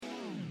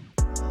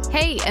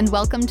Hey, and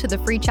welcome to the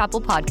Free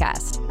Chapel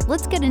Podcast.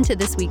 Let's get into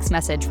this week's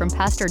message from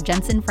Pastor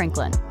Jentezen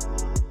Franklin.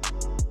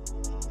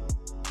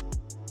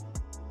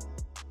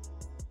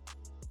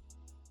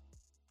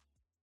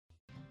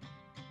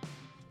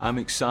 I'm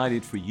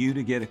excited for you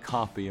to get a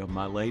copy of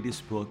my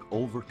latest book,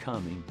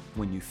 Overcoming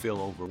When You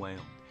Feel Overwhelmed.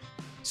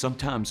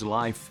 Sometimes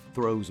life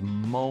throws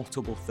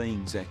multiple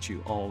things at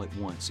you all at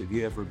once. Have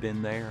you ever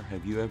been there?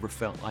 Have you ever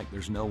felt like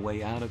there's no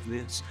way out of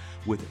this?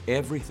 With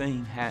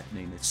everything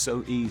happening, it's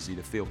so easy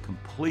to feel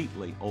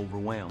completely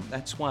overwhelmed.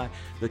 That's why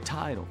the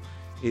title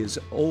is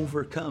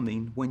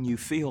Overcoming When You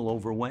Feel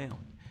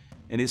Overwhelmed.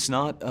 And it's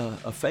not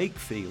a fake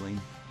feeling.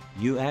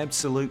 You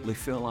absolutely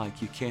feel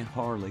like you can't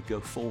hardly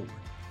go forward.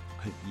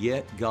 But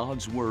yet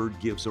God's Word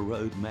gives a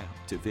roadmap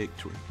to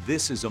victory.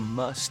 This is a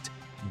must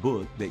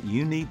book that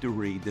you need to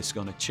read that's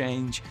going to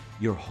change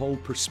your whole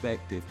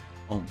perspective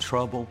on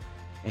trouble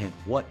and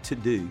what to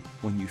do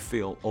when you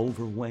feel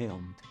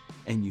overwhelmed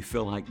and you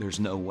feel like there's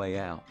no way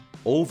out.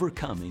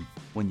 Overcoming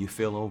When You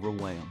Feel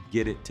Overwhelmed.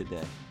 Get it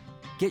today.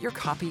 Get your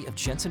copy of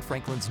Jentezen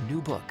Franklin's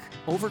new book,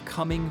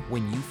 Overcoming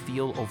When You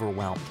Feel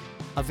Overwhelmed.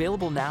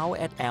 Available now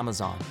at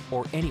Amazon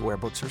or anywhere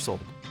books are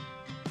sold.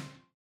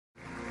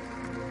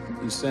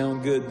 You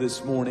sound good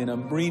this morning.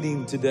 I'm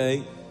reading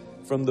today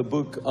from the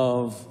book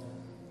of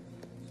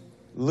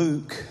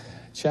Luke,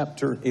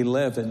 chapter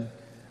 11.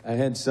 I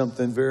had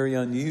something very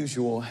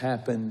unusual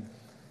happen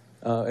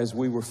as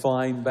we were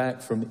flying back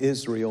from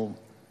Israel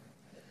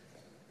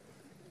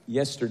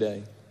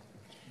yesterday.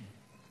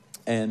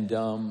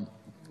 And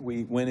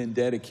we went and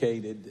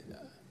dedicated,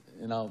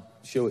 and I'll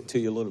show it to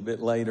you a little bit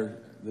later,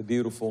 the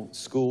beautiful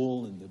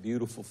school and the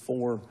beautiful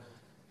 4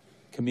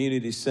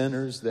 community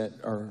centers that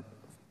are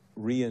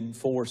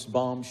reinforced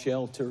bomb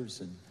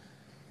shelters. And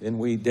then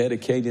we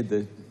dedicated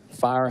the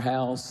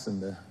firehouse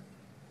and the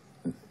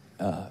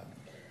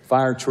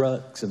fire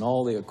trucks and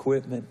all the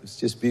equipment. It was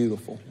just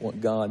beautiful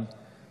what God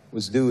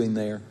was doing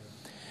there.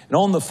 And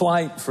on the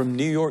flight from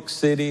New York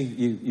City,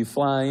 you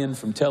fly in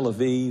from Tel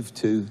Aviv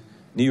to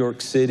New York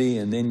City,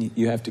 and then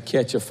you have to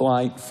catch a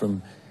flight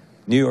from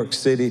New York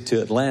City to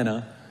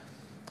Atlanta.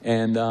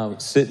 And I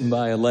was sitting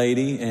by a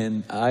lady,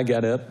 and I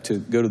got up to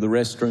go to the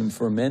restroom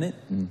for a minute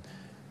and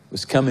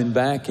was coming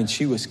back, and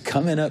she was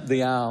coming up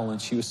the aisle,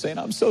 and she was saying,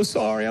 "I'm so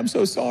sorry, I'm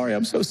so sorry,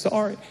 I'm so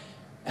sorry."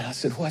 And I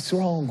said, "What's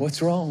wrong?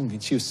 What's wrong?"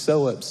 And she was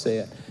so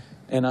upset.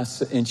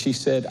 And she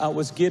said, "I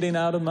was getting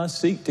out of my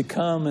seat to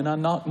come, and I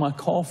knocked my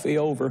coffee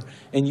over,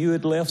 and you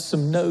had left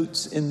some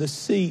notes in the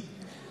seat."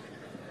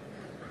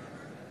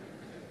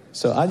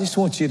 So I just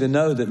want you to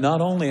know that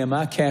not only am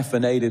I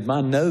caffeinated,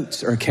 my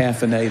notes are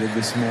caffeinated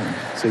this morning.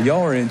 So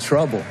y'all are in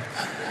trouble.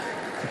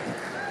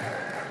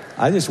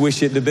 I just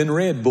wish it had been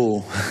Red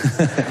Bull.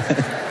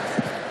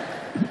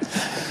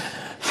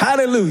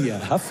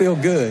 Hallelujah. I feel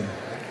good.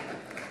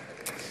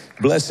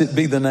 Blessed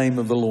be the name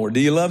of the Lord.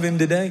 Do you love Him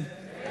today?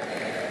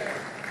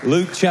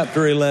 Luke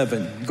chapter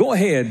 11. Go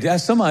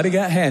ahead. Somebody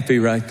got happy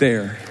right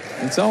there.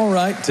 It's all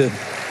right to...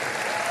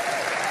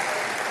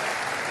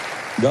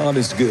 God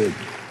is good.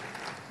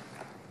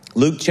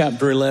 Luke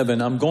chapter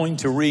 11. I'm going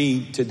to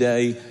read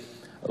today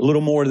a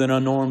little more than I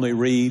normally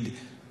read,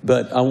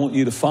 but I want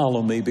you to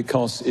follow me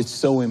because it's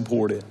so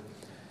important.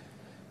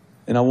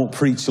 And I won't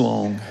preach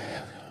long.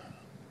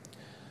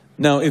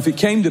 Now, if it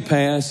came to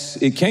pass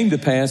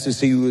as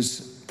he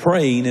was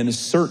praying in a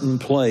certain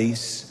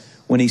place,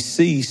 when he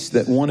ceased,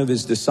 that one of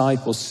his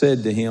disciples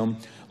said to him,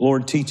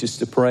 "Lord, teach us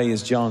to pray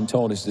as John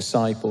taught his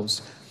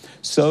disciples."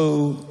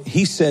 So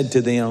he said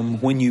to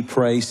them, "When you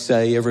pray,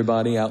 say,"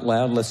 everybody out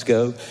loud, let's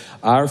go,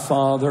 "Our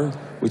Father,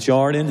 which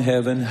art in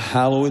heaven,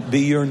 hallowed be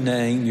your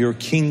name. Your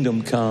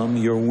kingdom come,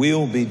 your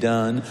will be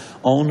done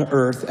on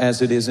earth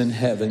as it is in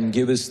heaven.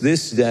 Give us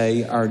this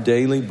day our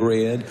daily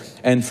bread,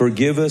 and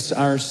forgive us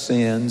our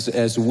sins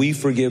as we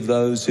forgive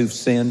those who've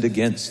sinned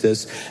against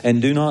us. And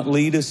do not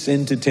lead us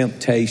into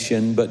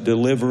temptation, but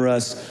deliver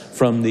us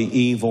from the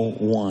evil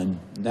one."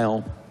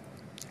 Now,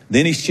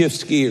 then he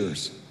shifts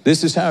gears.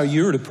 This is how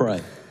you're to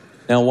pray.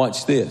 Now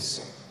watch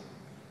this.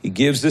 He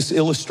gives this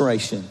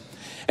illustration.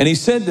 "And he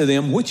said to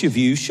them, which of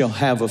you shall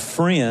have a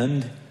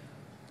friend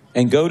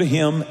and go to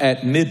him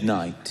at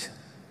midnight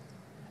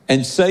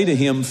and say to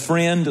him,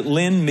 'Friend,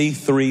 lend me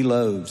 3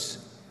 loaves.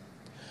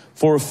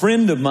 For a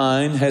friend of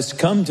mine has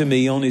come to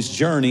me on his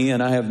journey,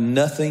 and I have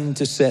nothing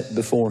to set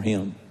before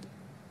him.'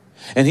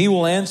 And he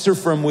will answer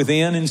from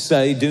within and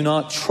say, 'Do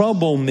not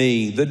trouble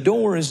me. The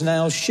door is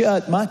now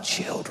shut. My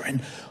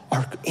children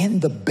are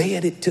in the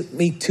bed. It took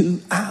me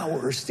 2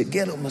 hours to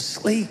get them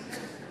asleep.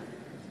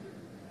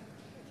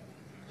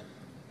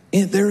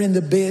 And they're in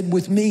the bed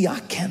with me.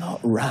 I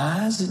cannot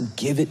rise and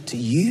give it to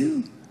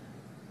you.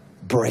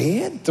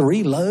 Bread,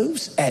 3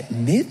 loaves at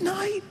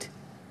midnight?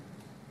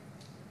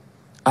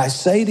 I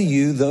say to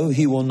you, though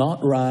he will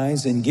not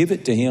rise and give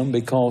it to him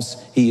because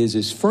he is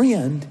his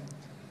friend,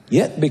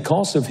 yet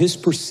because of his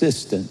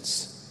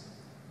persistence,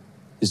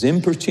 his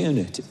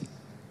importunity,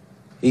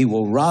 he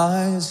will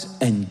rise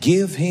and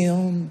give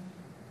him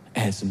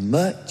as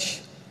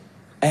much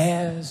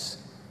as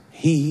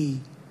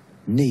he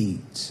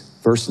needs."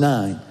 Verse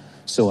 9.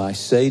 So I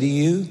say to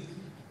you,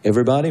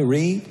 everybody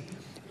read,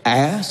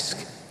 ask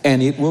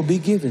and it will be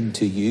given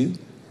to you.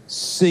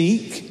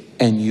 Seek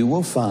and you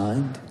will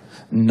find.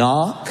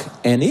 Knock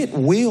and it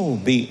will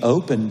be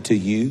opened to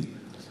you.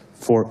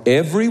 For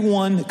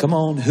everyone, come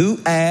on, who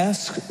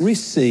asks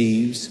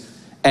receives,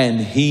 and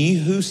he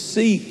who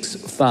seeks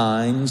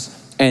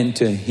finds, and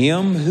to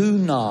him who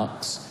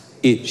knocks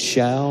it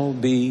shall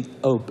be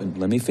opened.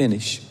 Let me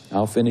finish.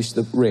 I'll finish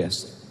the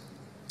rest.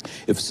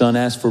 If a son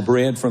asks for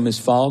bread from his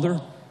father,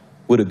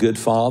 would a good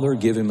father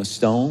give him a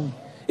stone?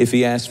 If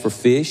he asked for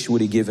fish, would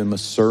he give him a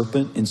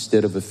serpent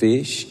instead of a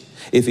fish?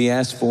 If he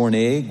asked for an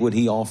egg, would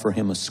he offer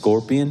him a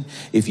scorpion?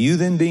 If you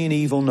then, being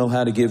evil, know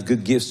how to give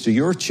good gifts to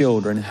your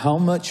children, how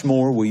much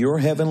more will your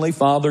heavenly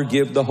Father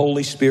give the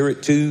Holy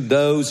Spirit to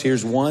those?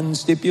 Here's one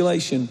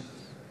stipulation.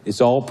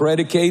 It's all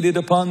predicated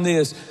upon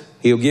this.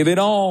 He'll give it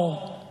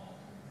all.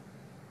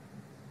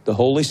 The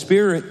Holy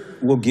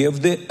Spirit will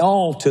give it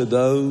all to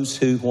those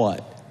who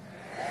what?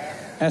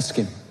 Ask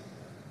him.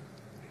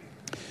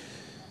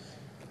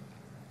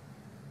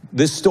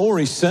 This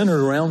story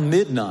centered around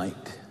midnight.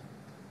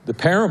 The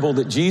parable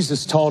that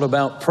Jesus taught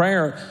about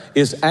prayer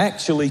is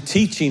actually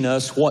teaching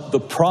us what the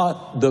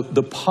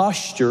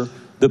posture,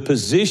 the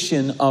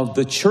position of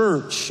the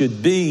church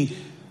should be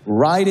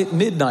right at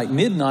midnight.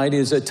 Midnight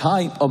is a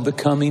type of the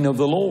coming of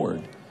the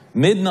Lord.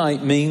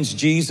 Midnight means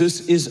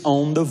Jesus is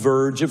on the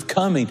verge of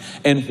coming.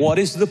 And what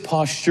is the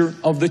posture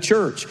of the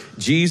church?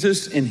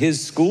 Jesus, in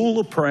his school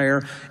of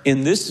prayer,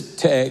 in this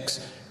text,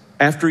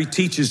 after he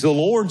teaches the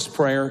Lord's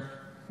Prayer,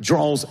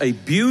 draws a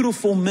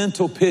beautiful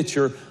mental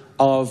picture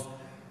of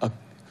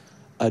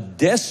a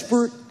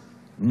desperate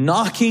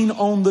knocking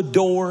on the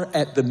door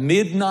at the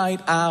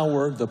midnight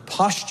hour. The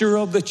posture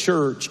of the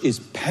church is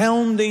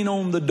pounding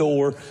on the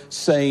door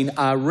saying,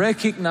 I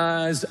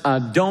recognize I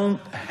don't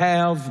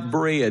have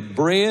bread.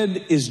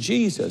 Bread is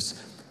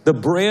Jesus, the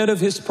bread of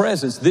his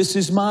presence. This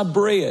is my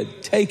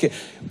bread. Take it.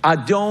 I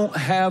don't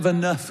have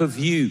enough of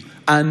you.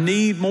 I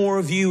need more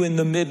of you in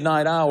the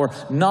midnight hour,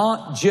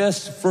 not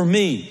just for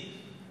me,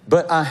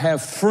 but I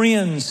have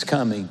friends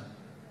coming.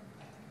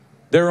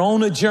 They're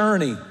on a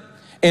journey.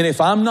 And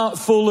if I'm not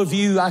full of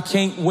you, I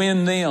can't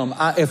win them.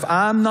 If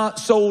I'm not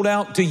sold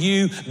out to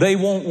you, they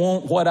won't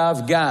want what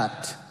I've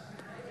got.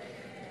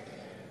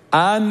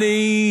 I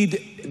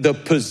need the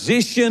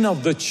position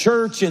of the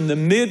church in the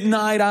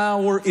midnight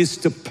hour is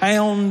to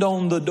pound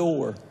on the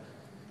door.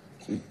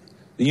 The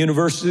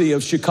University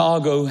of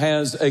Chicago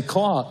has a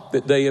clock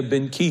that they have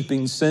been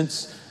keeping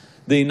since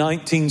the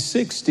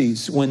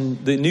 1960s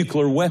when the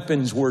nuclear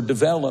weapons were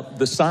developed.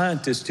 The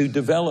scientists who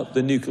developed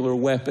the nuclear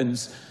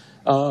weapons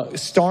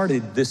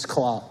started this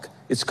clock.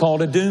 It's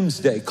called a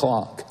doomsday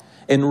clock.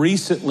 And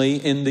recently,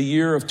 in the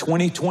year of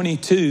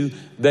 2022,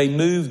 they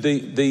moved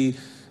the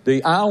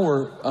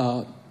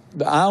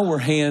hour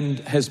hand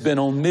has been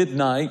on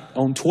midnight,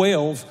 on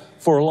 12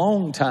 for a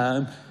long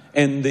time,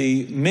 and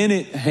the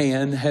minute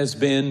hand has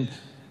been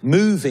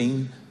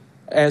moving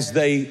as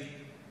they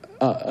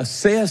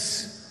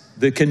assess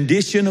the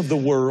condition of the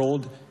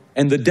world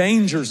and the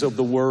dangers of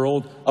the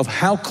world of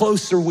how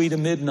close are we to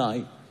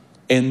midnight.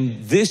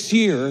 And this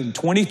year, in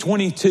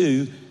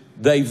 2022,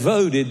 they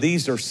voted,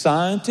 these are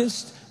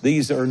scientists,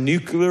 these are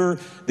nuclear,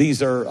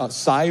 these are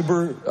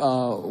cyber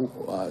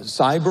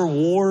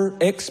war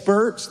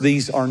experts.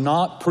 These are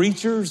not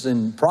preachers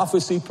and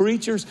prophecy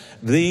preachers.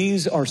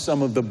 These are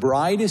some of the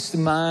brightest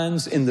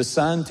minds in the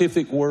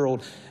scientific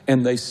world.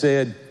 And they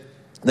said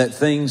that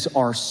things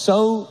are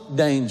so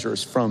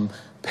dangerous, from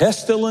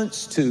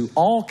pestilence to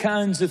all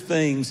kinds of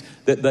things,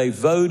 that they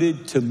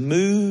voted to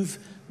move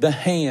the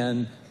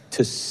hand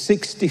to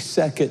 60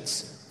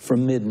 seconds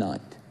from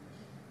midnight.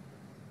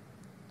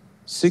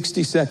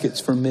 60 seconds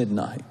from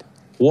midnight.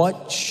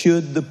 What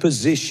should the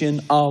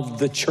position of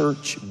the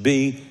church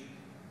be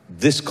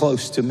this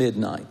close to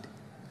midnight?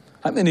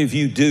 How many of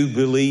you do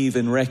believe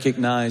and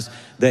recognize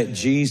that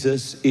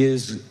Jesus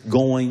is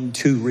going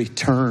to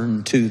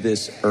return to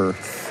this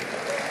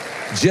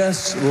earth,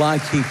 just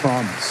like he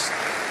promised?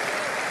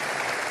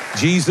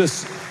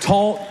 Jesus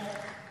taught,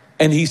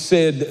 and he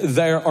said,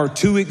 there are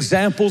two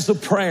examples of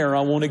prayer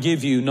I want to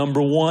give you.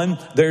 Number one,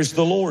 there's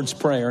the Lord's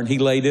Prayer, and he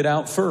laid it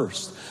out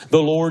first.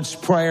 The Lord's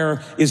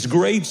Prayer is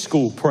grade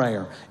school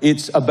prayer.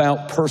 It's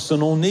about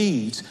personal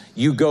needs.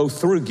 You go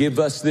through, give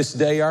us this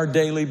day our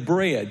daily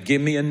bread.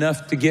 Give me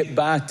enough to get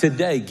by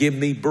today. Give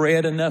me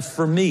bread enough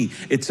for me.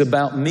 It's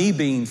about me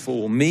being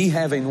full, me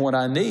having what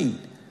I need.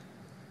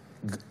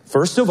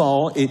 First of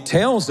all, it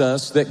tells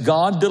us that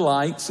God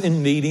delights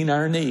in meeting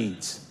our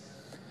needs.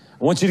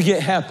 I want you to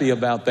get happy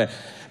about that,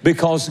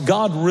 because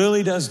God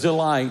really does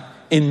delight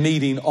in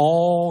meeting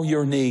all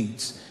your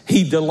needs.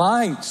 He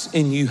delights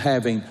in you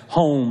having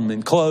home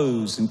and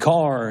clothes and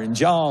car and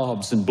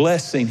jobs and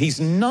blessing. He's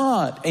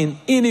not in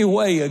any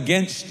way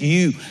against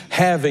you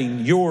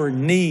having your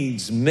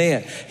needs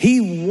met.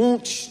 He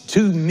wants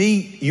to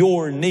meet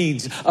your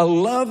needs. A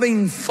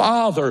loving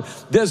father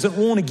doesn't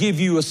want to give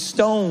you a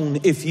stone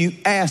if you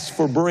ask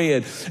for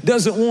bread.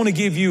 Doesn't want to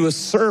give you a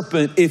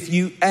serpent if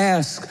you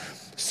ask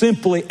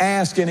simply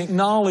ask and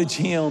acknowledge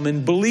Him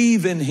and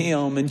believe in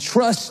Him and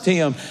trust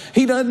Him.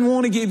 He doesn't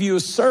want to give you a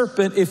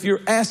serpent if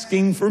you're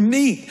asking for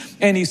meat.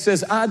 And He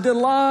says, I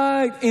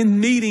delight in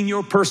meeting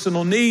your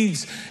personal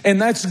needs.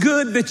 And that's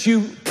good that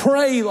you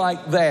pray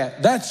like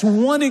that. That's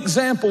one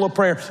example of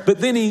prayer. But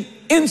then He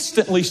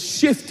instantly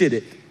shifted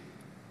it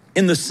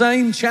in the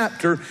same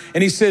chapter.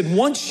 And He said,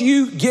 once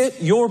you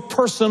get your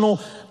personal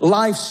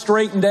life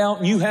straightened out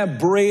and you have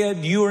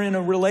bread, you're in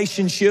a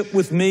relationship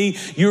with me,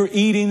 you're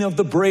eating of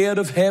the bread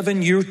of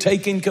heaven, you're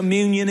taking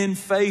communion in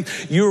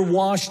faith, you're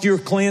washed, you're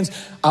cleansed.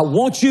 I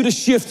want you to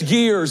shift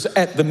gears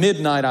at the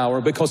midnight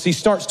hour, because He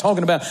starts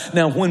talking about,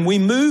 now when we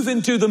move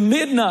into the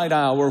midnight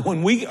hour,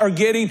 when we are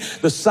getting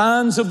the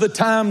signs of the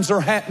times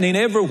are happening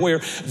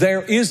everywhere,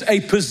 there is a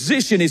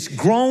position. It's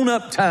grown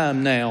up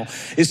time now.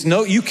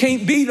 You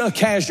can't be a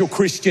casual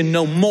Christian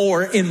no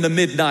more in the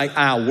midnight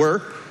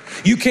hour.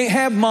 You can't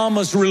have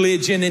mama's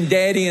religion and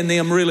daddy and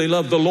them really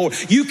love the Lord.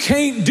 You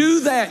can't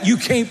do that. You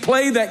can't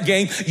play that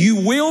game.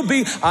 You will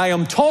be. I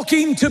am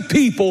talking to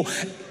people.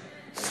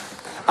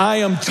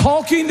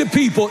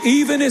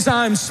 Even as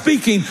I'm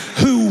speaking,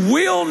 who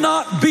will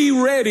not be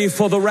ready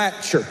for the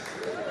rapture.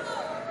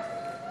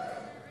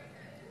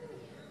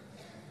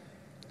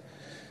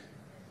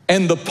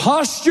 And the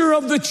posture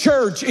of the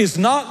church is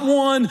not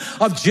one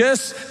of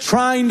just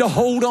trying to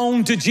hold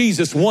on to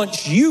Jesus.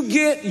 Once you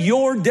get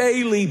your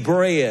daily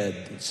bread,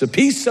 it's a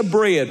piece of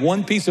bread,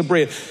 one piece of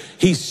bread,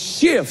 He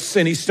shifts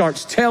and He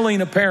starts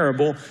telling a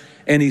parable.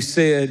 And He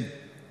said,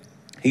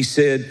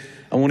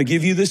 I want to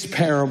give you this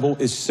parable.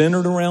 It's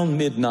centered around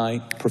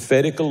midnight,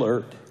 prophetic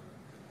alert,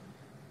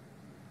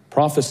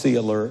 prophecy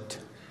alert.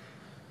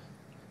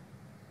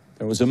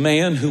 There was a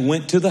man who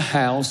went to the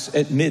house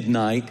at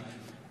midnight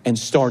and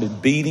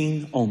started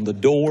beating on the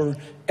door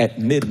at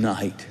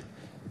midnight.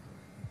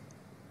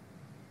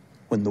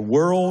 When the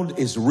world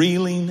is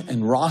reeling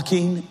and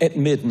rocking at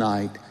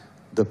midnight,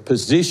 the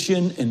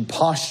position and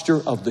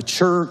posture of the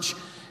church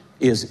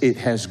is it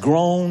has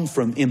grown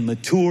from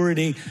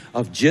immaturity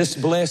of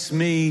just bless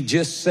me,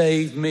 just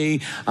save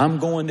me, I'm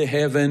going to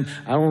heaven,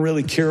 I don't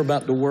really care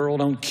about the world,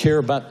 I don't care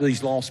about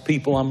these lost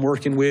people I'm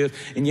working with,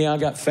 and yeah, I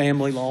got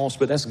family lost,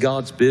 but that's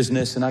God's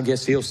business, and I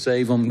guess He'll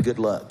save them, good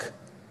luck.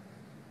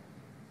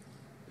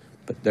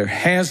 But there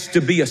has to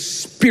be a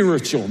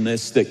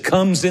spiritualness that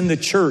comes in the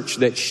church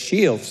that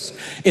shifts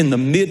in the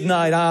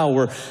midnight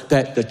hour,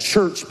 that the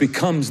church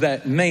becomes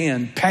that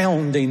man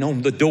pounding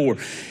on the door.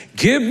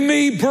 Give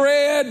me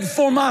bread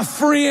for my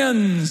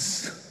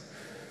friends.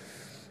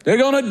 They're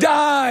going to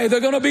die. They're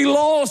going to be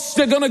lost.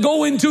 They're going to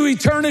go into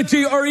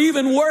eternity, or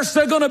even worse,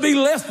 they're going to be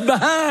left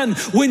behind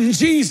when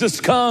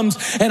Jesus comes.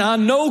 And I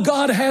know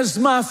God has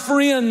my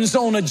friends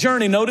on a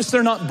journey. Notice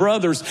they're not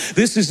brothers.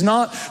 This is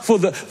not for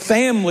the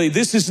family.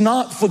 This is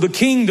not for the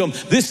kingdom.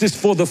 This is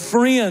for the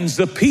friends,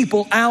 the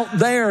people out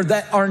there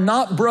that are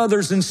not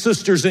brothers and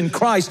sisters in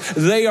Christ.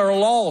 They are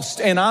lost,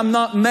 and I'm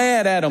not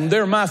mad at them.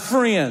 They're my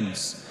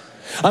friends.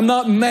 I'm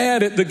not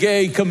mad at the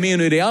gay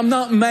community. I'm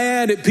not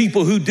mad at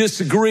people who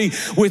disagree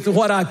with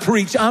what I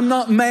preach. I'm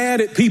not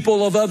mad at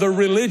people of other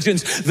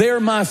religions. They're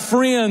my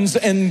friends,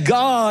 and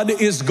God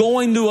is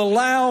going to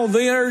allow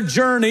their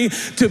journey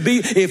to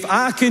be, if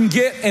I can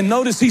get, and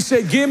notice He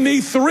said, give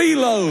me 3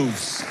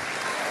 loaves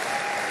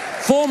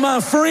for my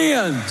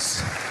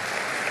friends.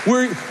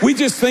 We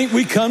just think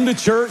we come to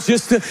church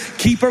just to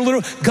keep our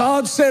little.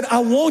 God said, I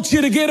want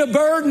you to get a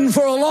burden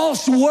for a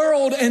lost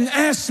world and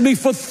ask me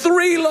for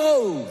 3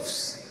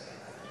 loaves.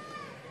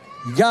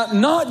 You got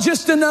not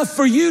just enough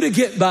for you to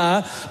get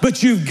by,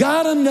 but you've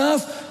got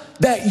enough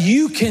that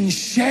you can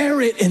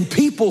share it, and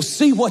people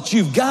see what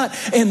you've got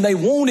and they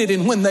want it.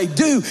 And when they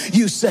do,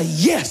 you say,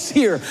 yes,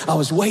 here, I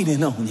was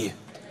waiting on you.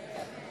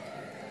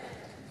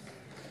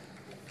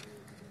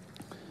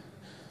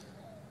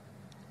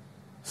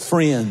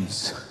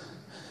 Friends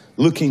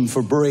looking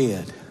for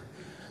bread.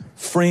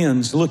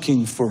 Friends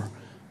looking for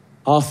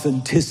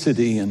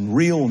authenticity and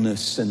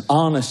realness and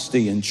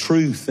honesty and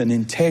truth and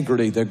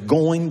integrity. They're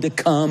going to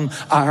come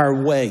our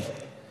way.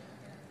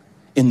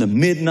 In the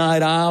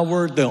midnight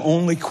hour, the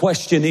only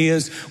question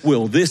is,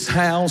 will this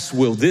house,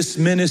 will this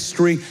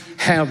ministry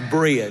have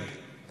bread?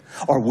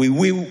 Or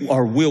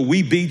will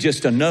we be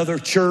just another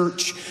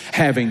church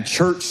having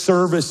church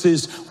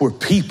services where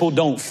people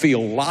don't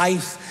feel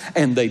life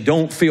and they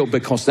don't feel,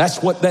 because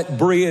that's what that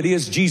bread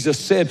is. Jesus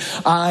said,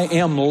 I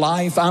am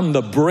life. I'm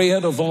the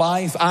bread of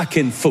life. I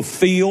can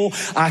fulfill.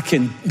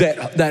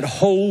 That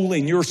hole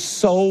in your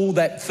soul,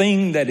 that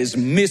thing that is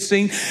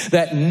missing,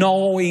 that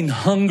gnawing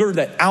hunger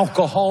that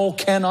alcohol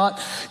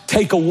cannot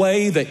take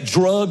away, that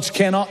drugs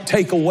cannot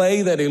take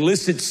away, that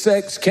illicit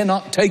sex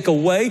cannot take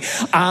away.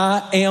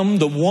 I am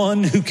the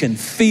one who can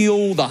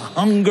feel the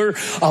hunger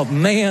of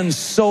man's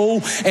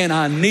soul, and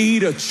I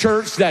need a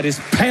church that is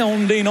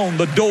pounding on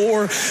the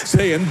door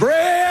saying,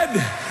 bread,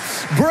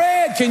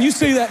 bread. Can you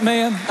see that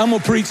man? I'm going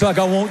to preach like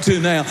I want to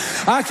now.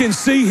 I can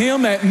see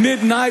him at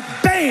midnight,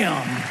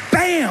 bam,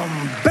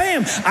 bam, bam.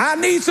 bam, I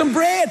need some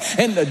bread.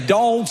 And the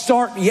dogs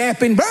start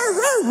yapping.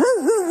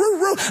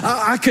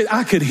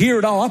 I could hear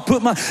it all. I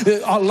put my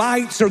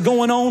lights are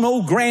going on.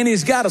 Old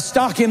Granny's got a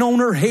stocking on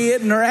her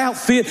head and her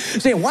outfit.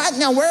 Saying, what in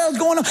the world's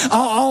going on?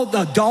 All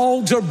the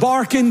dogs are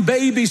barking.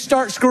 Babies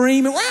start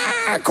screaming,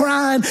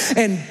 crying.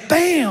 And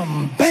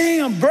bam,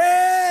 bam, bread.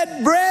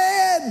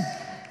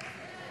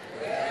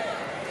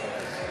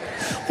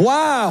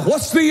 Why?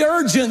 What's the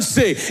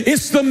urgency?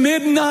 It's the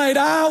midnight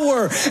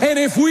hour. And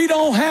if we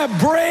don't have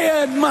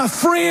bread, my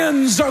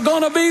friends are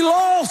going to be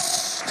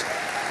lost.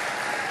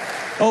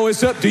 Oh,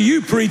 it's up to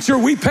you, preacher.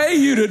 We pay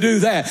you to do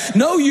that.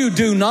 No, you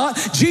do not.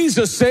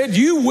 Jesus said,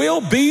 you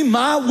will be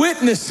my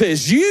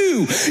witnesses.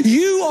 You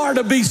are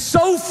to be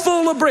so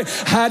full of bread.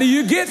 How do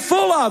you get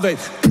full of it?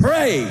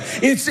 Pray.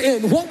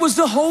 What was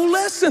the whole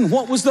lesson?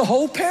 What was the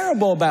whole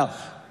parable about?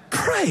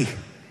 Pray.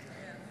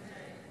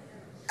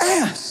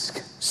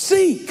 Ask.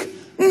 Seek,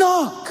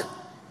 knock.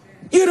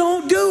 You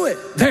don't do it.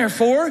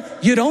 Therefore,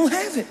 you don't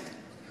have it.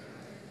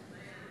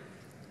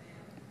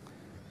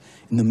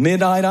 In the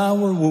midnight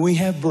hour where we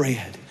have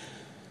bread,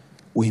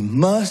 we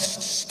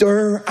must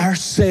stir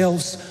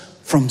ourselves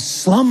from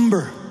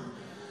slumber.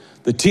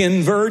 The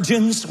 10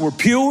 virgins were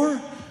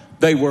pure.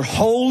 They were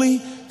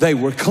holy. They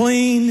were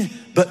clean.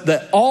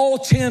 But all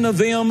 10 of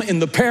them in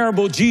the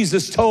parable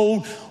Jesus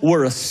told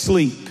were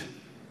asleep.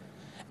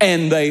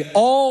 And they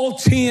all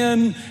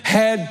 10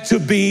 had to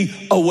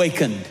be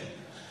awakened.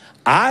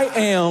 I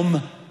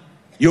am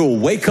your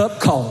wake-up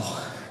call.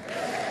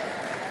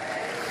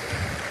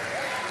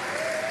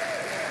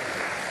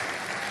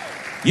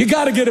 You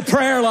got to get a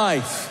prayer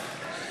life.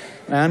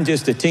 I'm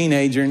just a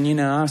teenager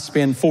and, I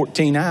spend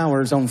 14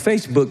 hours on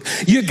Facebook.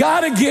 You got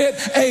to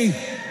get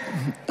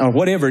or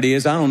whatever it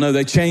is. I don't know.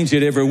 They change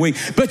it every week.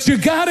 But you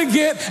got to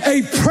get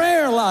a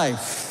prayer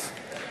life.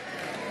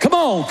 Come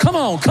on.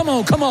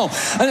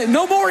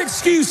 No more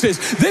excuses.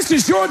 This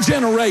is your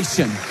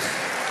generation.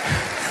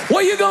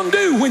 What are you going to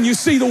do when you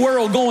see the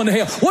world going to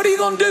hell? What are you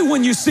going to do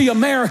when you see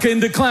America in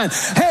decline?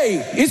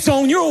 Hey, it's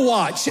on your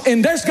watch.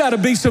 And there's got to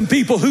be some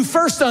people who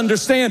first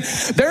understand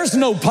there's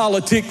no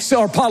politics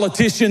or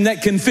politician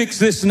that can fix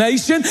this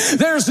nation.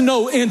 There's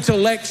no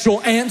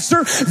intellectual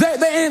answer.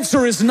 The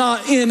answer is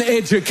not in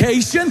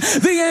education.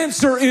 The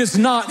answer is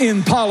not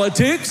in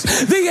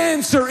politics. The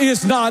answer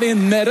is not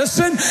in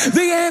medicine.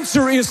 The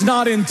answer is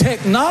not in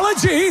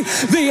technology.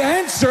 The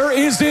answer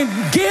is in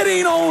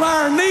getting on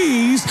our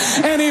knees.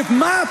 And if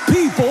my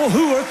people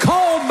who are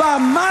called by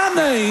my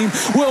name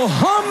will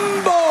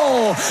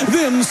humble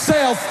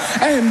themselves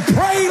and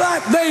pray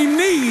like they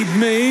need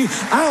me,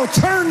 I'll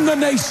turn the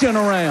nation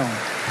around.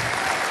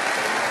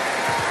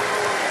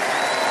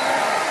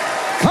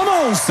 Come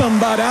on,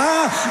 somebody.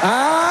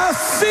 I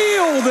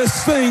feel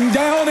this thing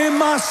down in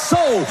my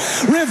soul.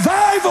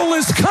 Revival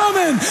is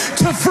coming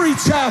to Free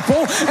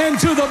Chapel and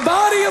to the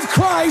body of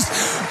Christ,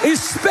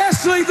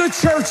 especially the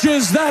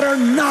churches that are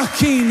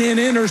knocking in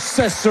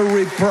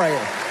intercessory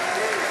prayer.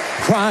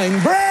 Crying,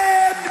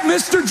 bread,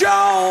 Mr.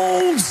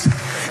 Jones.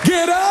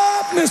 Get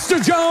up,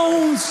 Mr.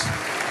 Jones.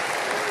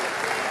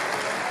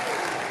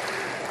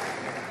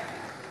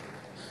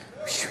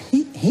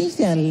 He's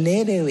a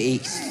little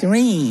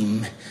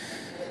extreme.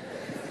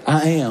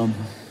 I am.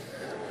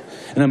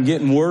 And I'm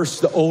getting worse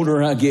the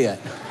older I get.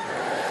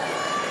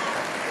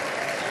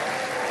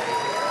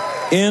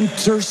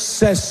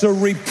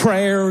 Intercessory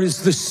prayer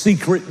is the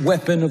secret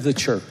weapon of the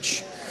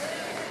church.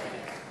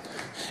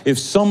 If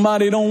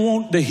somebody don't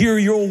want to hear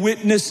your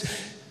witness,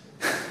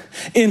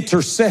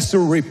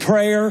 intercessory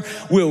prayer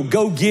will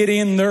go get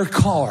in their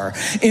car.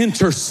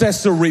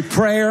 Intercessory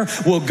prayer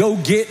will go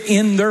get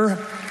in their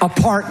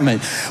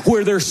apartment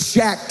where they're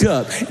shacked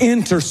up.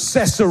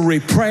 Intercessory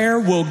prayer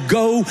will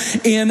go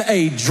in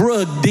a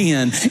drug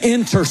den.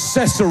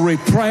 Intercessory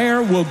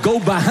prayer will go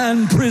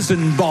behind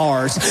prison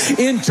bars.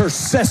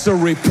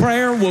 Intercessory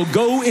prayer will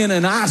go in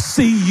an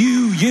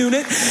ICU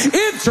unit.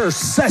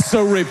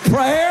 Intercessory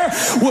prayer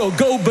will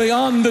go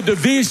beyond the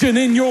division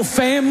in your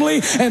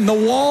family and the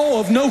wall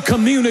of no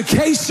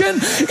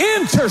communication.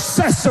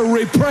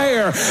 Intercessory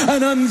prayer,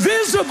 an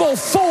invisible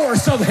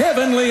force of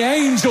heavenly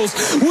angels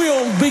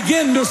will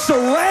begin to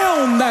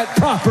surround that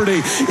property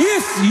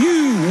if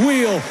you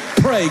will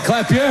pray.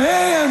 Clap your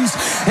hands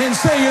and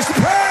say it's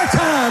prayer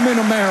time in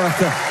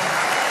America.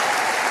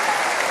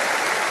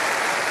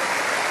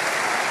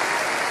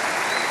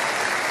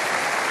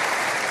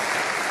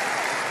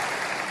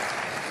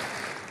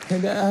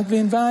 And I've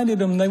invited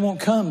them, they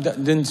won't come.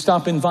 Then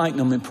stop inviting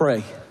them and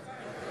pray.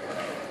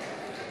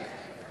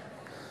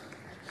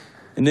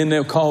 And then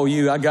they'll call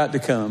you, I got to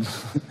come.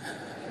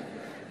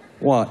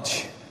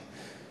 Watch.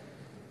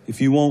 If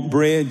you want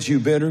bread, you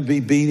better be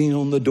beating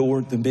on the door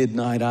at the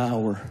midnight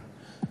hour.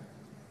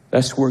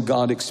 That's where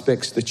God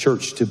expects the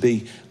church to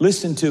be.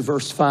 Listen to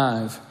verse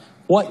 5.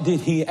 What did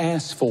he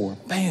ask for?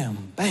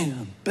 Bam,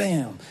 bam,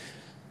 bam.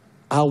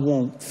 I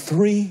want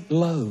 3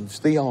 loaves.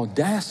 The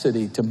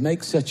audacity to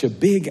make such a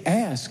big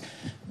ask.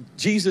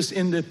 Jesus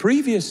in the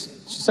previous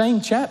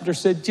same chapter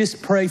said,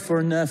 just pray for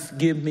enough.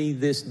 Give me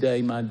this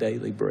day my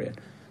daily bread.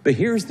 But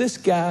here's this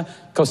guy,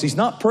 because he's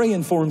not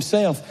praying for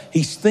himself.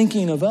 He's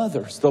thinking of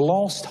others, the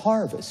lost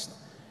harvest.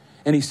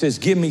 And he says,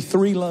 give me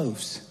 3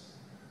 loaves.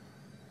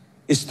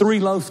 It's 3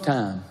 loaf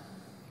time.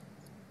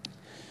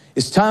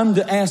 It's time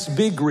to ask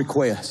big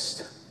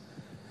requests.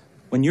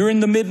 When you're in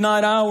the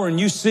midnight hour and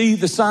you see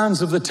the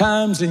signs of the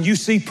times and you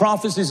see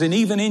prophecies, and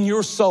even in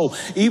your soul,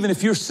 even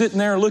if you're sitting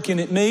there looking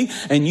at me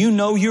and you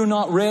know you're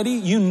not ready,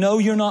 you know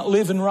you're not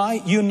living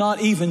right, you're not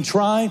even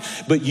trying,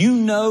 but you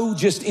know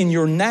just in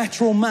your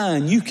natural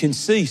mind, you can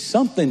see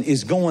something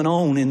is going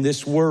on in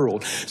this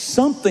world.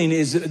 Something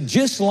is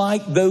just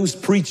like those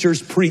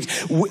preachers preach.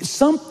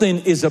 Something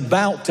is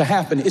about to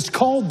happen. It's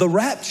called the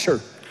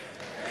rapture.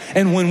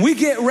 And when we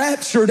get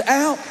raptured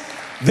out,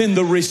 then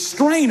the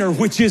restrainer,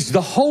 which is the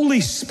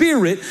Holy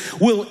Spirit,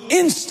 will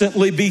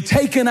instantly be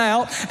taken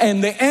out,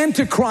 and the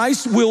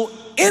Antichrist will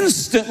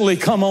instantly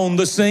come on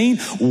the scene.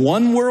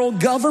 One world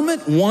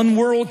government, one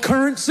world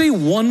currency,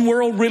 one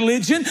world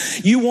religion.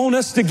 You want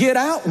us to get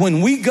out?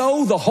 When we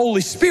go, the Holy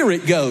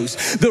Spirit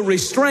goes, the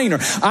restrainer.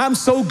 I'm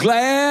so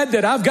glad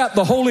that I've got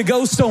the Holy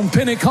Ghost on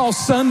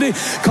Pentecost Sunday,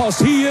 because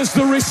He is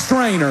the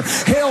restrainer.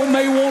 Hell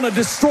may want to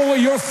destroy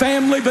your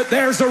family, but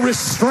there's a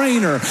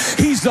restrainer.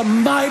 He's the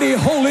mighty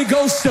Holy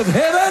Ghost of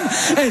heaven,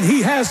 and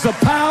He has the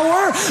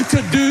power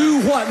to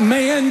do what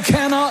man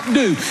cannot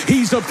do.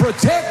 He's a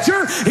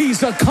protector.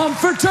 He's a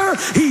comforter.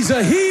 He's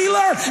a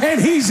healer,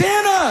 and He's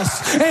in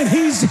us, and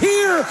He's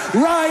here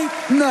right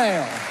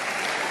now.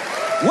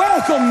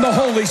 Welcome the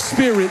Holy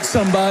Spirit,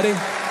 somebody.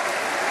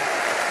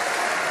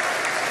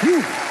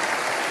 Whew.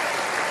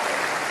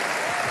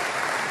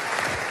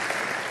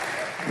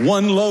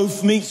 1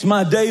 loaf meets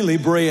my daily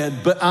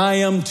bread, but I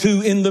am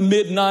to, in the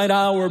midnight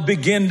hour,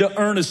 begin to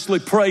earnestly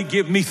pray,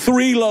 give me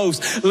 3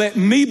 loaves. Let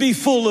me be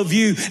full of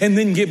you, and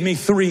then give me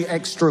 3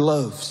 extra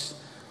loaves.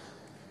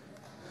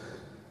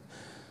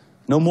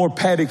 No more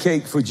patty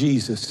cake for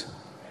Jesus.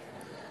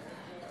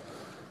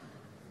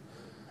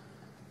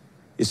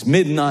 It's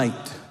midnight.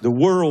 The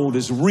world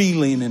is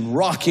reeling and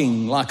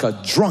rocking like a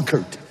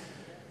drunkard.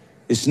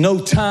 It's no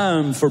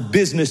time for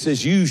business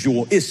as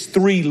usual. It's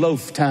 3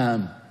 loaf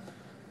time.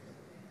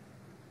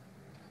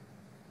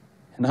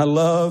 And I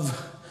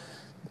love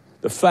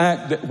the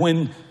fact that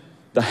when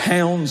the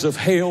hounds of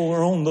hell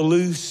are on the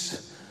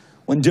loose,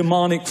 when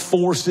demonic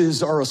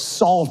forces are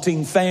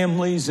assaulting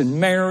families and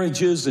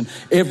marriages and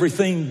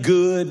everything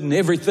good and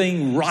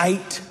everything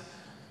right,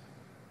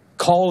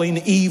 calling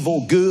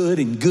evil good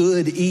and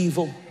good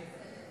evil,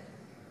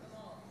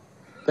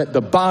 that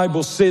the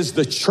Bible says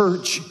the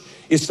church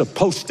is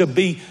supposed to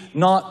be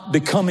not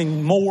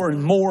becoming more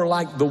and more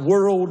like the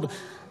world,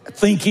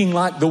 thinking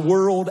like the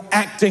world,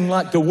 acting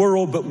like the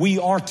world, but we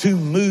are to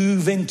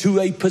move into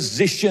a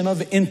position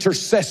of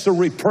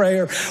intercessory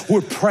prayer,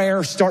 where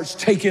prayer starts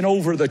taking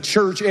over the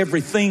church.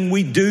 Everything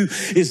we do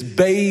is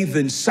bathed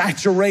and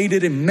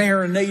saturated and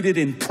marinated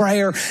in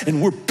prayer,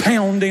 and we're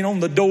pounding on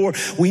the door.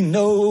 We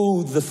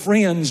know the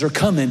friends are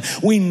coming.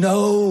 We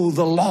know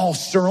the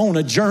lost are on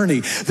a journey.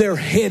 They're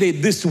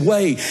headed this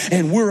way,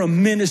 and we're a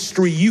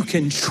ministry you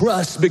can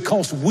trust,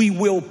 because we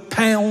will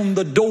pound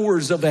the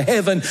doors of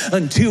heaven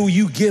until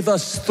you give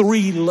us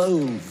 3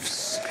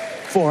 loaves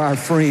for our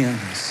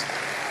friends.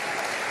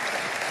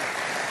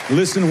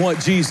 Listen to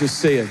what Jesus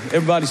said.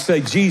 Everybody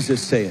say,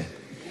 Jesus said.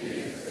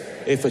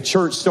 If a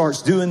church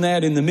starts doing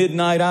that in the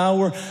midnight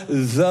hour,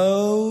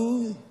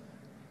 though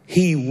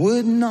he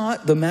would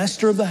not, the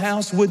master of the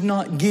house would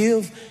not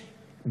give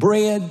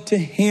bread to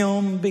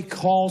him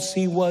because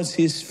he was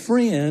his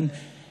friend,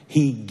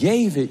 he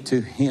gave it to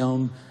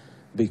him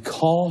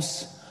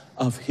because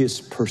of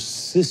his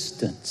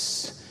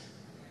persistence.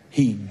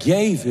 He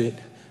gave it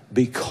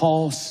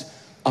because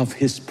of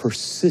his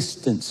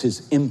persistence,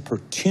 his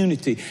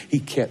importunity. He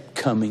kept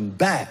coming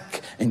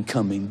back and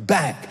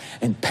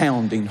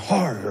pounding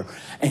harder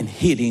and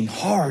hitting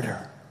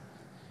harder.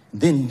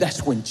 Then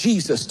that's when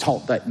Jesus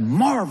taught that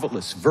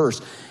marvelous verse,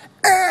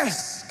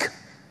 ask.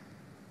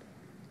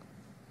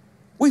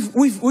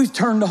 We've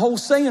turned the whole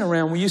saying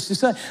around. We used to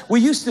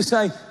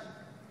say,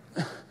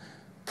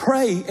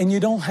 pray and you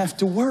don't have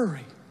to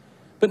worry.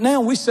 But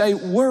now we say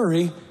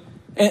worry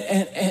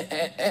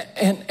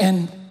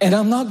and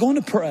I'm not going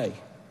to pray.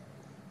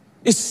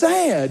 It's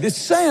sad. It's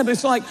sad.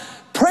 It's like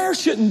prayer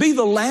shouldn't be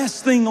the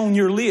last thing on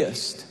your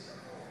list.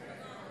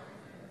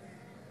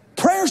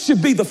 Prayer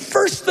should be the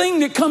first thing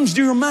that comes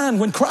to your mind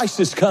when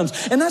crisis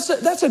comes. And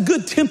that's a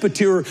good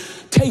temperature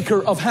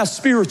taker of how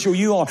spiritual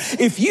you are.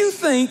 If you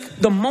think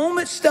the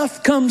moment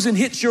stuff comes and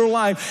hits your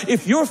life,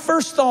 if your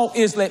first thought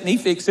is, let me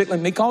fix it, let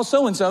me call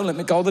so-and-so, let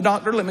me call the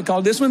doctor, let me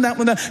call this one, that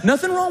one, that.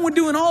 Nothing wrong with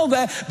doing all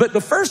that. But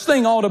the first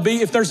thing ought to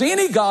be, if there's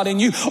any God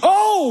in you,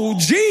 oh,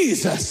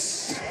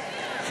 Jesus.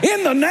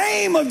 In the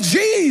name of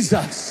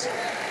Jesus.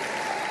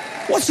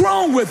 What's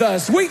wrong with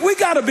us? We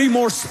got to be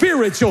more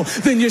spiritual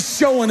than just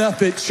showing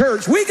up at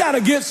church. We got to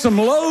get some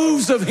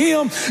loaves of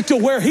Him to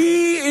where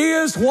He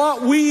is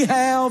what we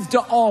have to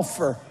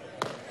offer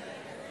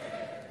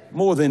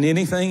more than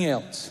anything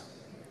else.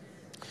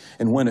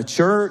 And when a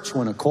church,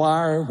 when a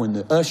choir, when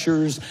the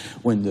ushers,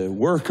 when the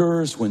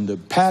workers, when the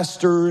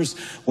pastors,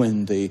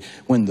 when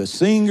the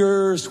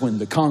singers, when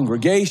the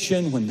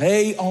congregation, when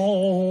they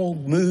all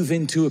move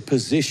into a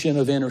position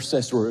of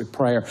intercessory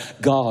prayer,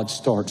 God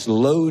starts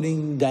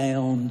loading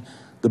down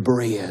the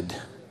bread.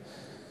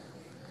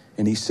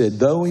 And he said,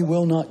 though he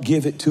will not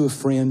give it to a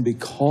friend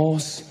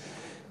because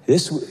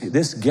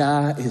this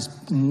guy is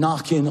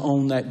knocking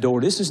on that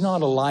door. This is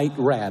not a light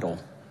rattle.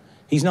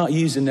 He's not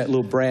using that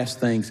little brass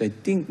thing. Say,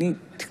 ding, ding.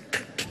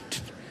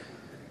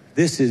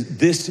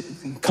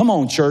 Come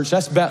on, church.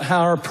 That's about how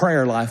our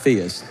prayer life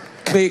is.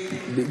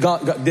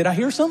 God, did I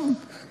hear something?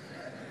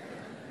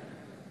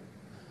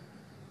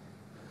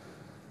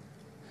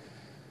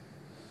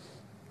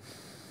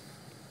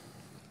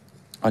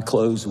 I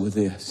close with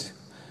this.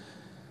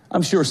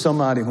 I'm sure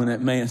somebody, when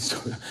that man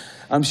started,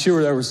 I'm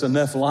sure there was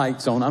enough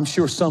lights on. I'm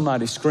sure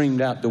somebody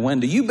screamed out the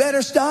window, you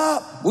better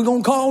stop. We're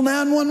going to call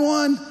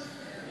 911.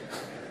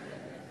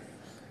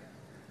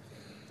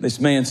 This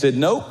man said,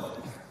 nope.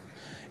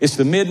 It's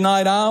the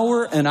midnight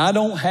hour and I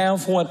don't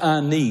have what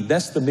I need.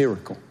 That's the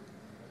miracle.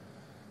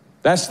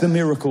 That's the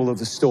miracle of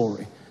the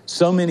story.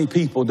 So many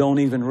people don't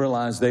even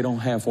realize they don't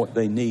have what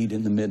they need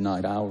in the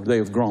midnight hour. They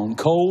have grown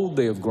cold.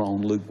 They have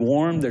grown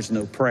lukewarm. There's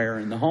no prayer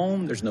in the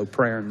home. There's no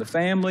prayer in the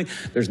family.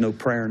 There's no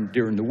prayer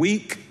during the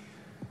week.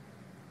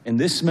 And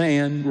this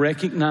man,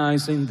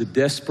 recognizing the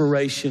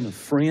desperation of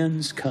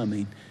friends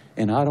coming,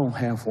 and I don't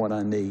have what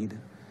I need.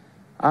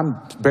 I'm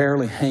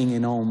barely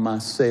hanging on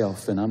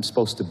myself, and I'm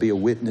supposed to be a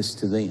witness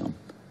to them.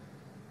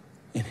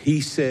 And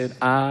he said,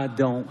 I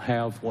don't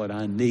have what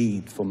I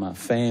need for my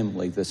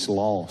family that's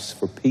lost,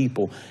 for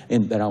people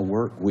that I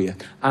work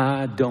with.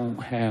 I don't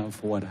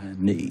have what I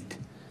need.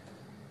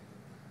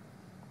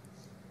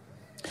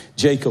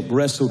 Jacob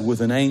wrestled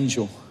with an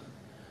angel.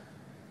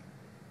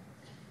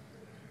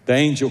 The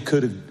angel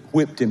could have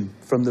whipped him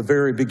from the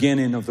very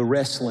beginning of the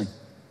wrestling.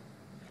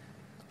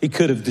 He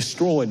could have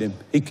destroyed him.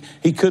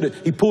 He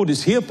pulled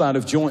his hip out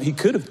of joint. He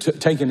could have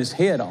taken his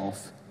head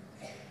off.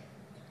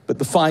 But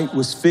the fight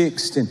was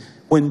fixed. And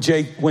when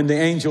the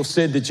angel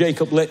said to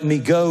Jacob, let me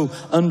go,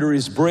 under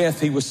his breath,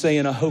 he was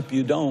saying, I hope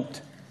you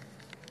don't.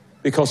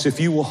 Because if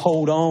you will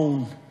hold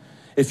on,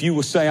 if you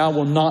will say, I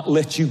will not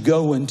let you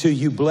go until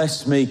you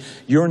bless me,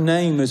 your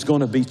name is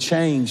going to be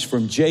changed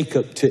from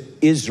Jacob to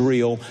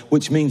Israel,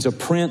 which means a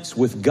prince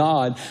with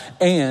God.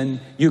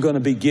 And you're going to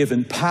be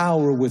given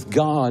power with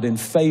God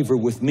and favor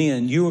with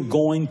men. You're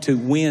going to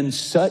win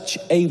such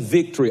a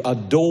victory. A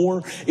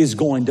door is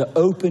going to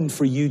open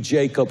for you,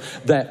 Jacob,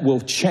 that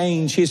will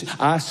change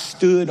I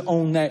stood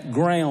on that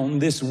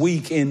ground this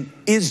week in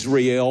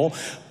Israel,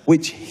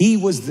 which he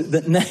was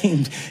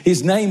named.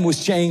 His name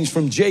was changed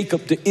from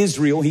Jacob to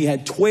Israel. He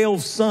had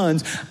 12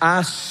 sons.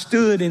 I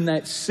stood in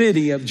that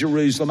city of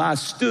Jerusalem. I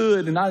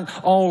stood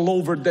all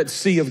over that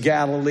Sea of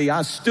Galilee.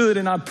 I stood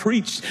and I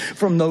preached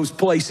from those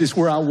places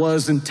where I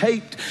was and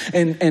taped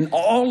and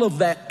all of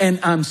that. And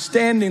I'm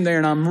standing there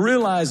and I'm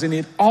realizing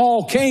it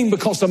all came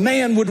because a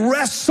man would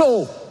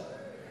wrestle.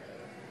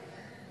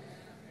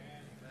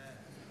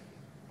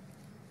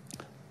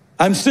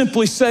 I'm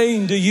simply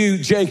saying to you,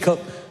 Jacob,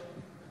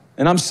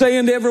 and I'm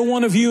saying to every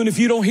one of you, and if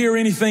you don't hear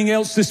anything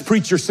else this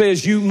preacher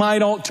says, you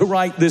might ought to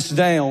write this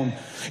down.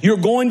 You're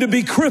going to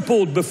be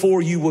crippled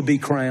before you will be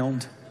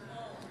crowned.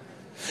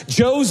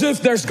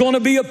 Joseph, there's going to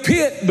be a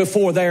pit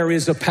before there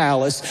is a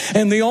palace.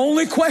 And the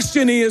only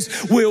question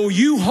is, will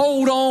you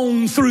hold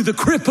on through the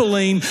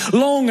crippling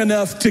long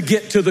enough to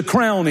get to the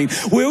crowning?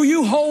 Will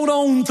you hold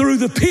on through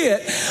the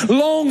pit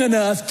long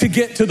enough to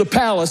get to the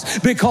palace?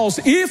 Because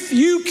if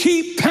you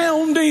keep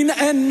pounding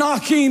and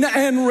knocking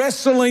and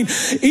wrestling,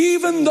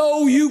 even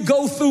though you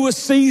go through a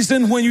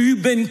season when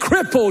you've been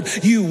crippled,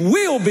 you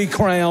will be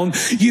crowned.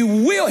 He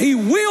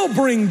will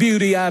bring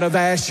beauty out of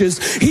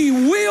ashes. He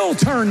will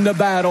turn the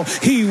battle.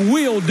 He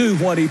will do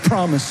what he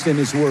promised in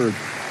his word.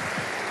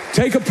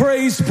 Take a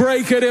praise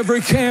break at every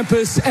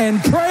campus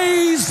and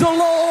praise the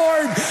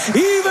Lord,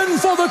 even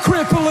for the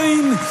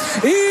crippling,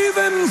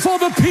 even for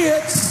the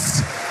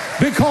pits,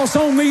 because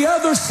on the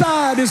other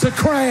side is a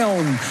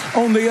crown.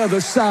 On the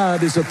other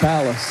side is a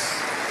palace,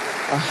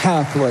 a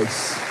high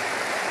place.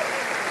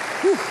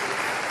 Whew.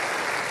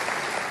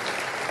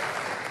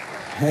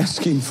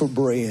 Asking for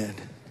bread.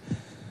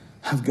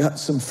 I've got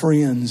some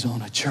friends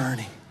on a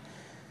journey.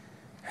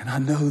 And I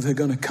know they're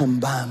going to come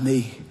by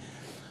me.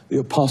 The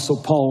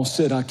Apostle Paul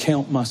said, I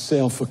count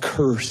myself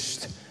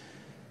accursed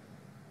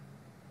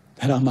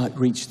that I might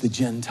reach the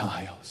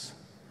Gentiles.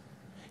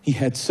 He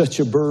had such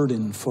a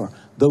burden for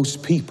those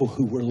people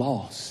who were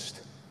lost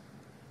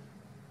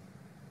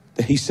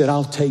that he said,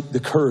 I'll take the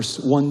curse.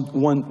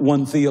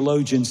 One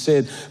theologian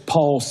said,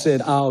 Paul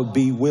said, I'll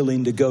be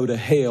willing to go to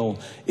hell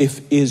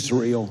if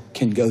Israel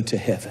can go to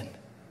heaven.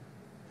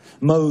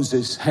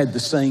 Moses had the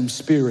same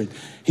spirit.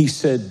 He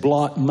said,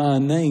 blot my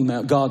name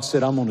out. God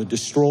said, I'm going to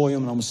destroy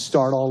them and I'm going to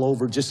start all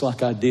over just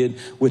like I did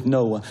with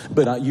Noah.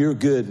 But you're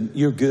good.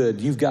 You're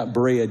good. You've got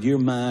bread. You're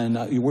mine.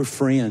 We're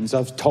friends.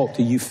 I've talked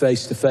to you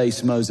face to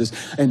face, Moses.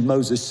 And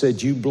Moses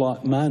said, you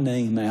blot my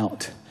name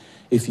out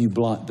if you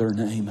blot their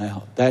name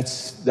out.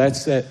 That's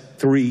that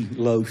 3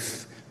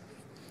 loaf.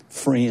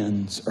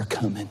 Friends are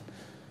coming.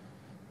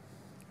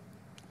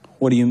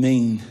 What do you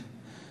mean?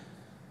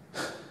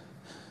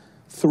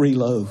 3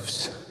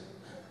 loaves.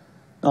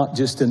 Not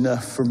just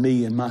enough for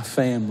me and my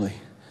family,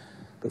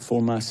 but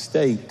for my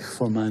state,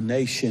 for my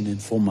nation,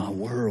 and for my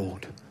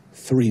world.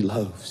 3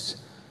 loaves.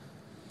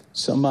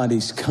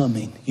 Somebody's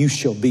coming. You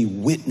shall be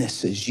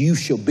witnesses. You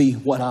shall be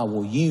what I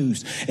will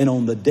use. And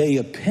on the day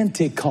of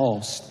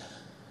Pentecost,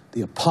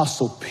 the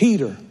Apostle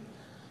Peter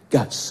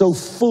got so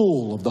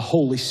full of the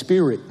Holy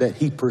Spirit that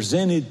he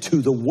presented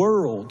to the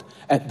world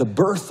at the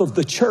birth of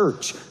the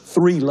church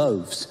 3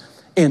 loaves.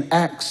 In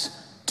Acts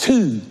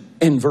 2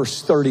 in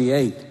verse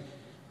 38,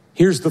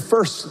 here's the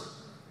first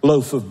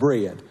loaf of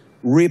bread.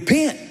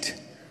 Repent,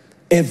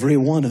 every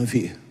one of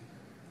you.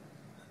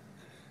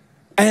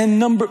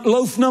 And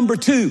loaf number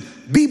 2,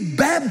 be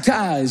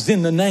baptized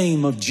in the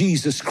name of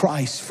Jesus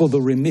Christ for the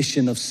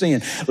remission of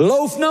sin.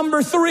 Loaf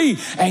number 3,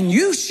 and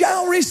you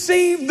shall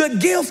receive the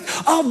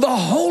gift of the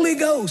Holy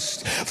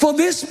Ghost. For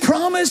this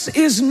promise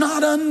is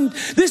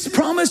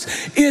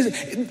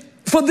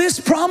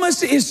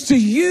to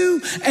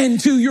you and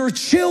to your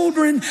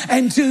children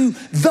and to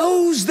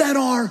those that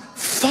are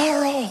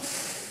far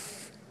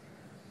off.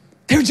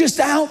 They're just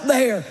out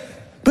there.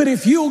 But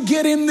if you'll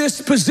get in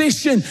this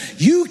position,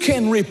 you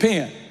can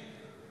repent.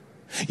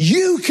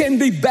 You can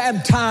be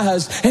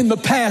baptized and the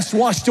past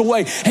washed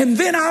away. And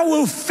then I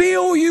will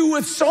fill you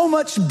with so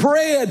much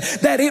bread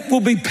that it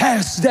will be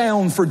passed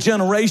down for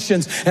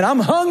generations. And I'm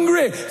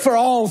hungry for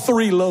all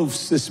 3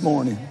 loaves this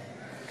morning.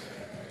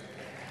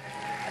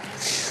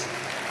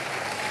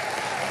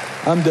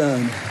 I'm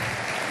done.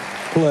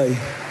 Play.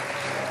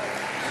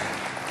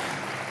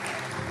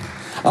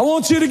 I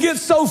want you to get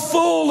so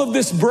full of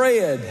this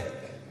bread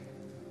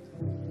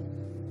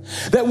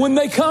that when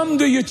they come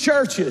to your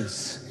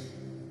churches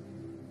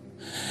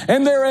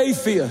and they're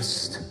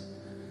atheists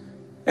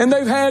and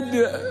they've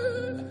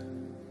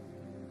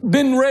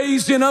been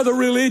raised in other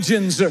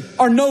religions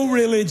or no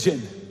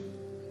religion,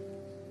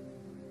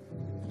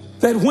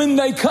 that when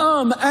they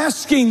come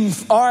asking,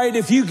 all right,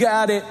 if you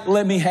got it,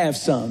 let me have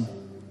some.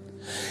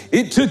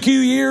 It took you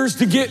years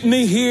to get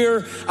me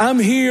here. I'm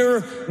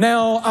here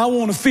now. I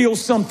want to feel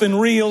something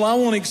real. I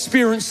want to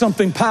experience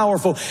something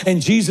powerful.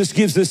 And Jesus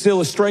gives this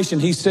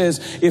illustration. He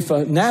says, if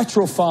a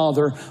natural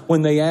father,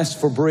 when they ask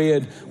for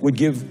bread,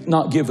 would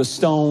not give a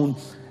stone.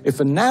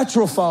 If a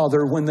natural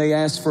father, when they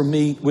ask for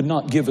meat, would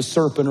not give a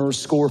serpent or a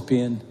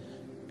scorpion,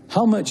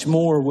 how much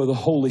more will the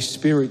Holy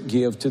Spirit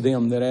give to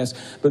them that ask?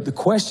 But the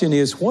question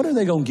is, what are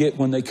they going to get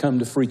when they come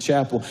to Free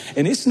Chapel?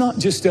 And it's not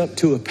just up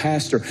to a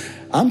pastor.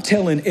 I'm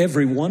telling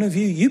every one of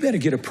you, you better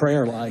get a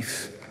prayer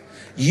life.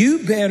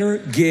 You better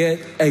get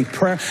a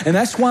prayer. And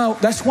that's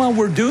why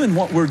we're doing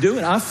what we're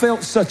doing. I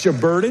felt such a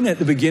burden at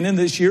the beginning of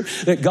this year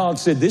that God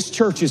said, this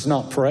church is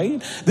not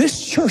praying.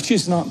 This church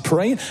is not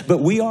praying,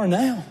 but we are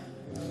now.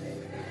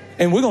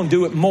 And we're going to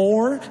do it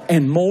more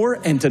and more.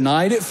 And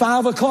tonight at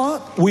 5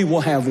 o'clock, we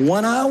will have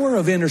 1 hour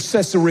of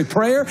intercessory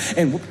prayer.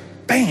 And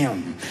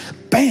bam,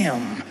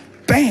 bam,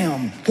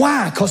 bam.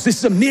 Why? Because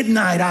it's a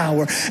midnight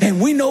hour.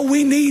 And we know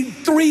we need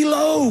 3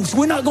 loaves.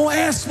 We're not going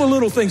to ask for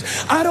little things.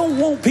 I don't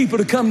want people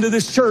to come to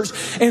this church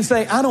and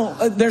say,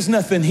 there's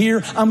nothing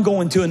here. I'm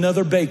going to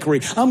another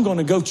bakery. I'm going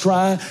to go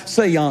try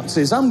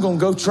seances. I'm going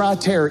to go try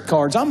tarot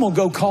cards. I'm going to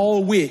go call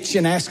a witch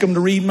and ask them to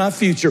read my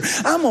future.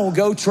 I'm going to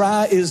go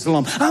try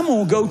Islam. I'm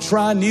going to go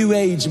try New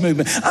Age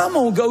movement. I'm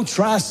going to go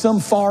try some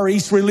Far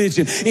East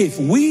religion. If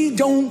we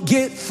don't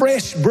get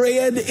fresh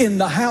bread in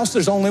the house,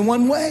 there's only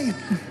one way.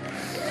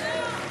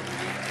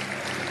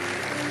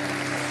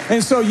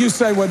 And so you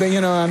say, well,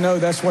 I know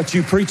that's what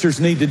you preachers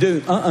need to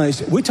do.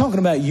 We're talking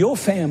about your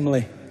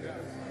family.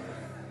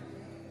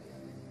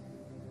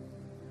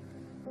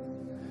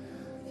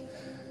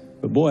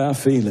 But boy, I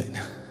feel it.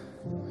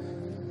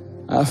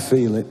 I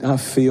feel it. I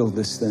feel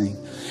this thing.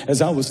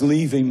 As I was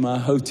leaving my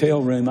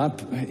hotel room,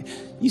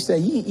 you say,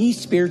 you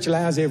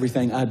spiritualize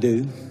everything. I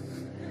do.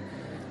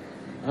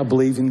 I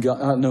believe in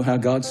God. I know how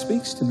God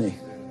speaks to me.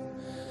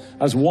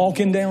 I was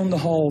walking down the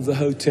hall of the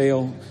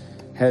hotel,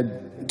 had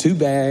 2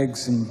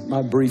 bags and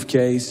my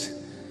briefcase,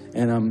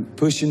 and I'm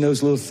pushing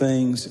those little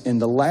things.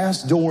 And the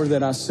last door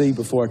that I see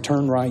before I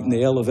turn right, in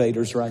the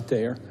elevators right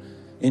there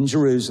in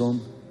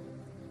Jerusalem,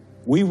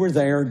 we were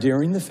there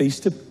during the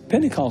Feast of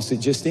Pentecost. It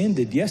just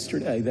ended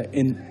yesterday,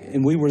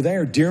 and we were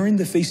there during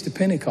the Feast of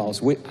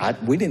Pentecost. We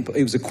didn't.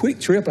 It was a quick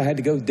trip. I had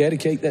to go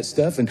dedicate that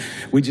stuff, and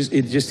it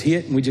just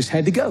hit, and we just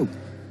had to go.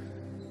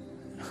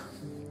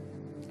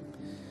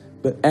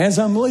 But as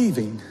I'm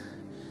leaving,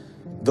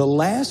 the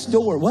last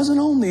door, it wasn't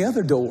on the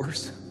other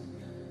doors,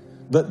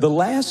 but the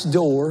last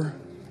door,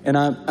 and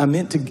I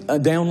meant to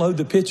download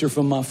the picture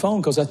from my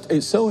phone because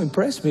it so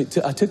impressed me.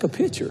 I took a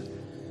picture.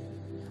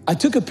 I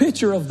took a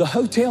picture of the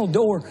hotel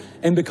door,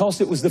 and because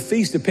it was the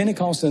Feast of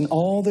Pentecost and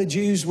all the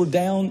Jews were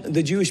down,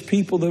 the Jewish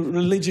people, the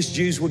religious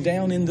Jews were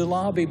down in the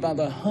lobby by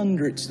the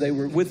hundreds. They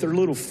were with their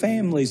little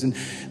families, and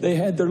they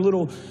had their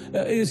little,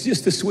 it's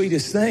just the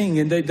sweetest thing.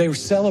 And they were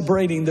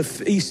celebrating the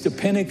Feast of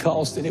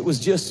Pentecost, and it was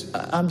just,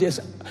 I'm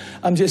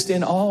just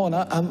in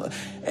awe.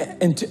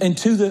 And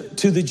to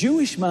the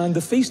Jewish mind,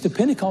 the Feast of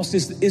Pentecost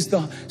is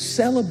the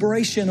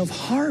celebration of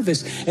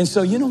harvest. And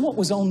so you know what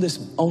was on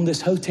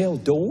this hotel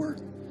door?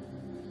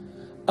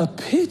 A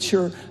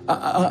picture,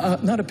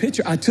 not a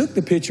picture. I took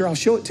the picture. I'll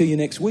show it to you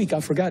next week.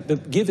 I forgot to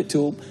give it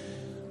to them.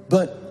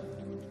 But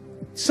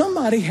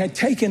somebody had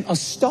taken a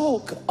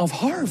stalk of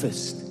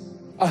harvest,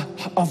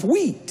 of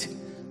wheat,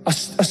 a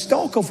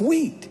stalk of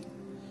wheat,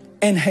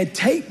 and had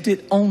taped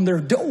it on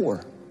their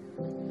door.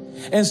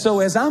 And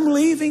so as I'm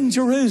leaving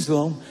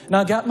Jerusalem, and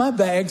I got my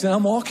bags, and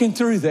I'm walking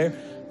through there,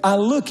 I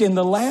look, and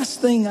the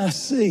last thing I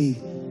see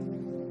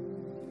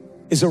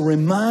is a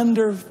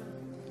reminder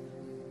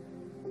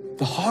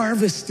the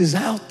harvest is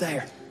out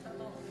there.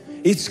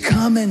 It's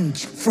coming.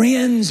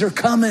 Friends are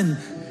coming.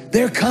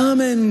 They're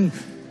coming.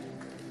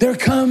 They're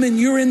coming.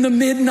 You're in the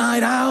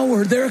midnight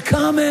hour. They're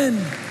coming.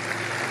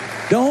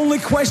 The only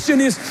question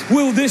is,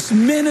 will this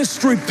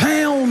ministry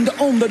pound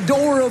on the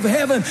door of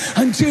heaven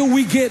until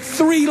we get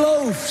 3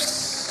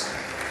 loaves?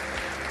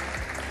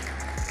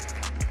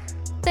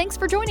 Thanks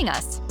for joining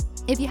us.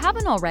 If you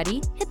haven't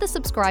already, hit the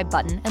subscribe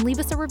button and leave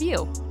us a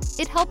review.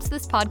 It helps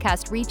this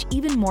podcast reach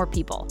even more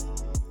people.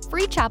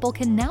 Free Chapel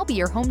can now be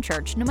your home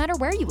church no matter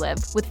where you live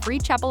with Free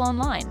Chapel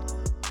Online.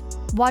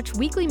 Watch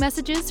weekly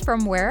messages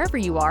from wherever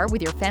you are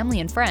with your family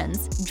and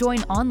friends,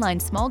 join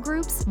online small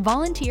groups,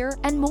 volunteer,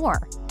 and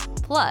more.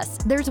 Plus,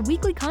 there's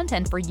weekly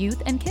content for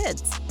youth and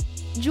kids.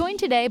 Join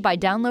today by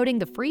downloading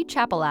the Free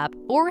Chapel app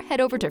or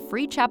head over to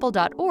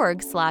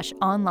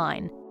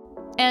freechapel.org/online.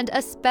 And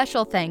a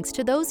special thanks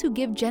to those who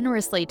give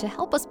generously to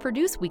help us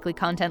produce weekly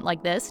content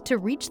like this to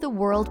reach the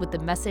world with the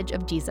message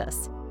of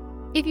Jesus.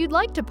 If you'd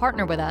like to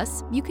partner with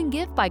us, you can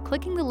give by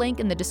clicking the link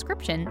in the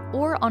description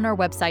or on our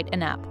website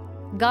and app.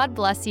 God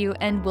bless you,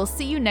 and we'll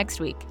see you next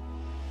week.